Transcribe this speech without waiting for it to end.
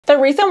The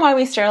reason why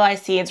we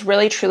sterilize seeds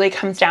really truly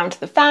comes down to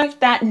the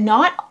fact that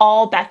not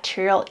all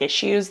bacterial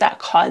issues that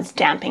cause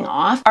damping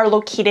off are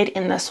located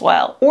in the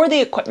soil or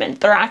the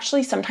equipment. They're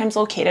actually sometimes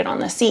located on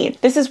the seed.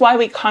 This is why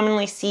we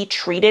commonly see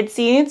treated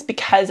seeds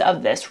because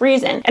of this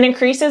reason. It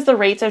increases the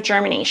rates of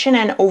germination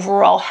and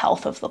overall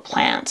health of the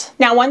plant.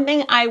 Now, one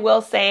thing I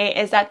will say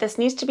is that this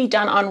needs to be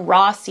done on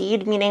raw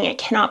seed, meaning it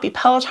cannot be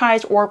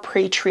pelletized or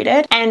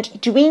pre-treated.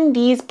 And doing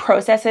these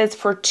processes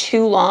for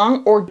too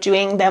long or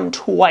doing them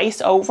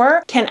twice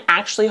over can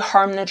actually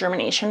harm the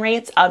germination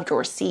rates of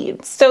your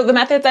seeds. So the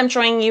methods I'm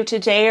showing you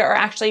today are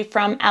actually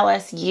from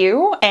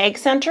LSU Ag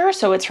Center.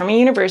 So it's from a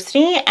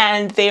university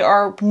and they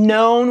are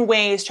known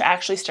ways to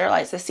actually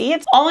sterilize the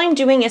seeds. All I'm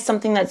doing is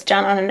something that's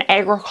done on an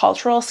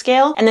agricultural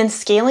scale and then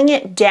scaling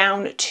it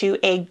down to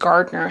a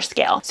gardener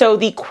scale. So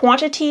the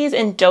quantities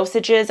and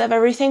dosages of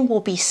everything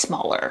will be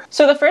smaller.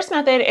 So the first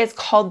method is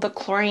called the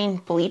chlorine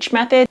bleach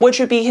method,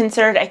 which would be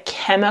considered a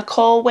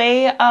chemical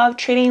way of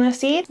treating the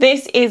seed.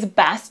 This is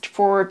best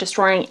for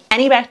destroying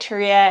any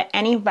bacteria,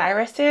 any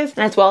viruses, and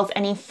as well as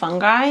any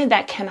fungi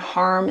that can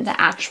harm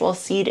the actual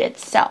seed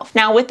itself.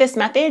 Now with this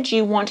method,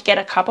 you want to get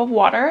a cup of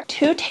water,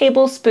 2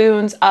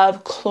 tablespoons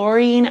of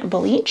chlorine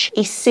bleach,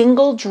 a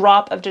single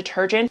drop of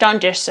detergent. Dawn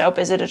dish soap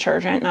is a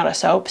detergent, not a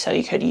soap, so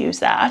you could use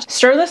that.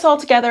 Stir this all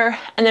together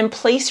and then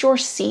place your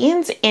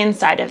seeds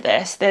inside of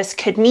this. This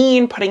could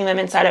mean putting them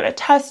inside of a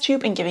test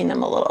tube and giving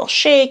them a little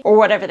shake or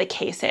whatever the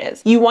case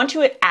is. You want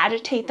to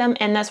agitate them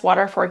in this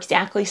water for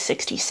exactly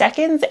 60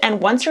 seconds. And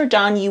once you're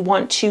done, you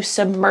want to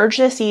submerge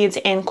the seeds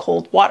in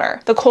cold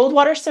water. The cold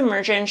water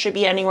submersion should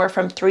be anywhere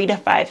from 3 to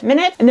 5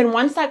 minutes. And then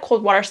once that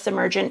cold water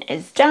submersion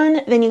is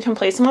done, then you can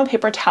place them on a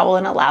paper towel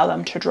and allow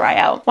them to dry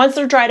out. Once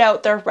they're dried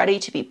out, they're ready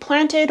to be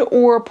planted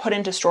or put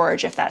into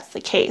storage if that's the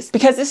case.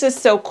 Because this is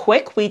so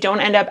quick, we don't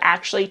end up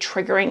actually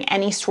triggering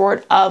any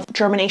sort of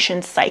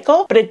germination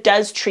cycle, but it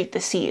does treat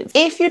the seeds.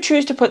 If you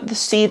choose to put the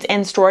seeds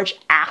in storage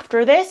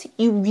after this,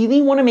 you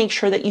really want to make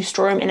sure that you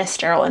store them in a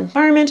sterile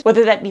environment,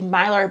 whether that be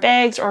Mylar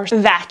bags or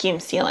vacuum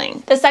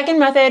sealing. The second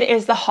method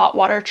is the hot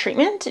water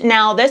treatment.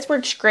 Now this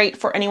works great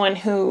for anyone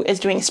who is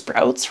doing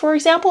sprouts, for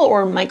example,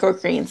 or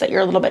microgreens that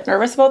you're a little bit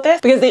nervous about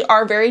this because they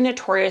are very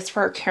notorious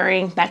for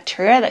carrying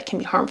bacteria that can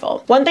be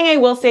harmful. One thing I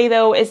will say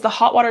though is the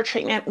hot water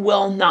treatment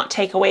will not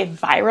take away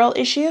viral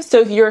issues. So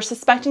if you're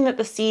suspecting that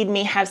the seed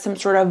may have some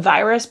sort of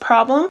virus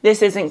problem,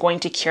 this isn't going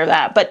to cure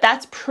that, but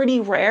that's pretty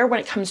rare when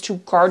it comes to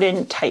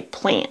garden type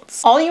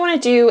plants. All you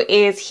want to do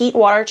is heat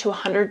water to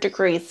 100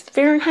 degrees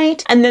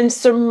Fahrenheit and then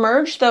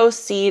submerge those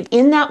seeds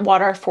in that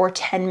water for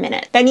 10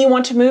 minutes. Then you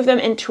want to move them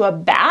into a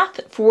bath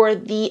for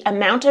the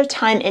amount of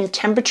time and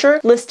temperature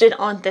listed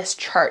on this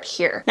chart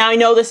here. Now I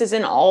know this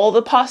isn't all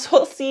the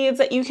possible seeds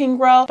that you can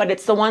grow, but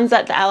it's the ones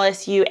that the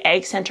LSU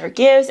Ag Center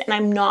gives, and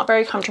I'm not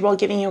very comfortable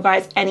giving you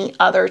guys any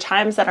other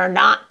times that are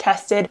not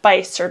tested by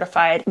a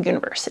certified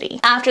university.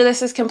 After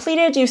this is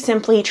completed, you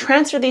simply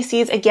transfer these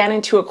seeds again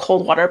into a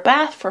cold water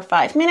bath for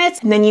 5 minutes,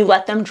 and then you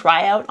let them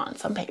dry out on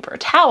some paper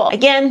towel.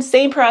 Again,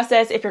 same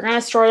process. If you're going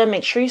to store them,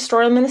 make sure you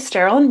store them in a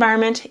sterile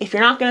environment. If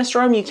you're not going to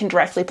store them, you can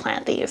directly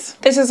plant these.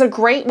 This is a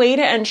great way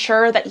to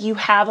ensure that you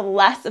have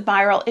less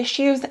viral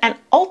issues and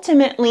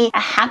ultimately a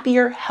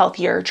happier,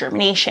 healthier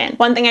germination.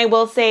 One thing I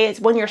will say is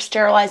when you're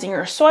sterilizing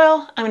your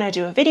soil, I'm going to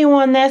do a video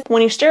on this.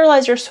 When you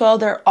sterilize your soil,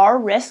 there are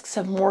risks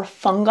of more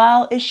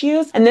fungal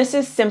issues, and this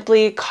is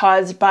simply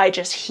caused by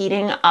just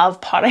heating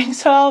of potting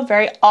soil.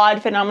 Very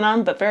odd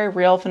phenomenon, but very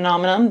real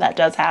phenomenon that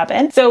does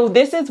happen. So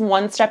this is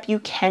one step you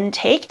can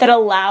take that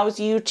allows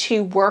you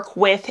to work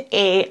with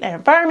an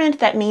environment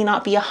that may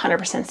not be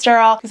 100%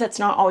 sterile, because that's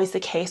not always the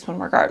case when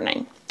we're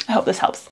gardening. I hope this helps.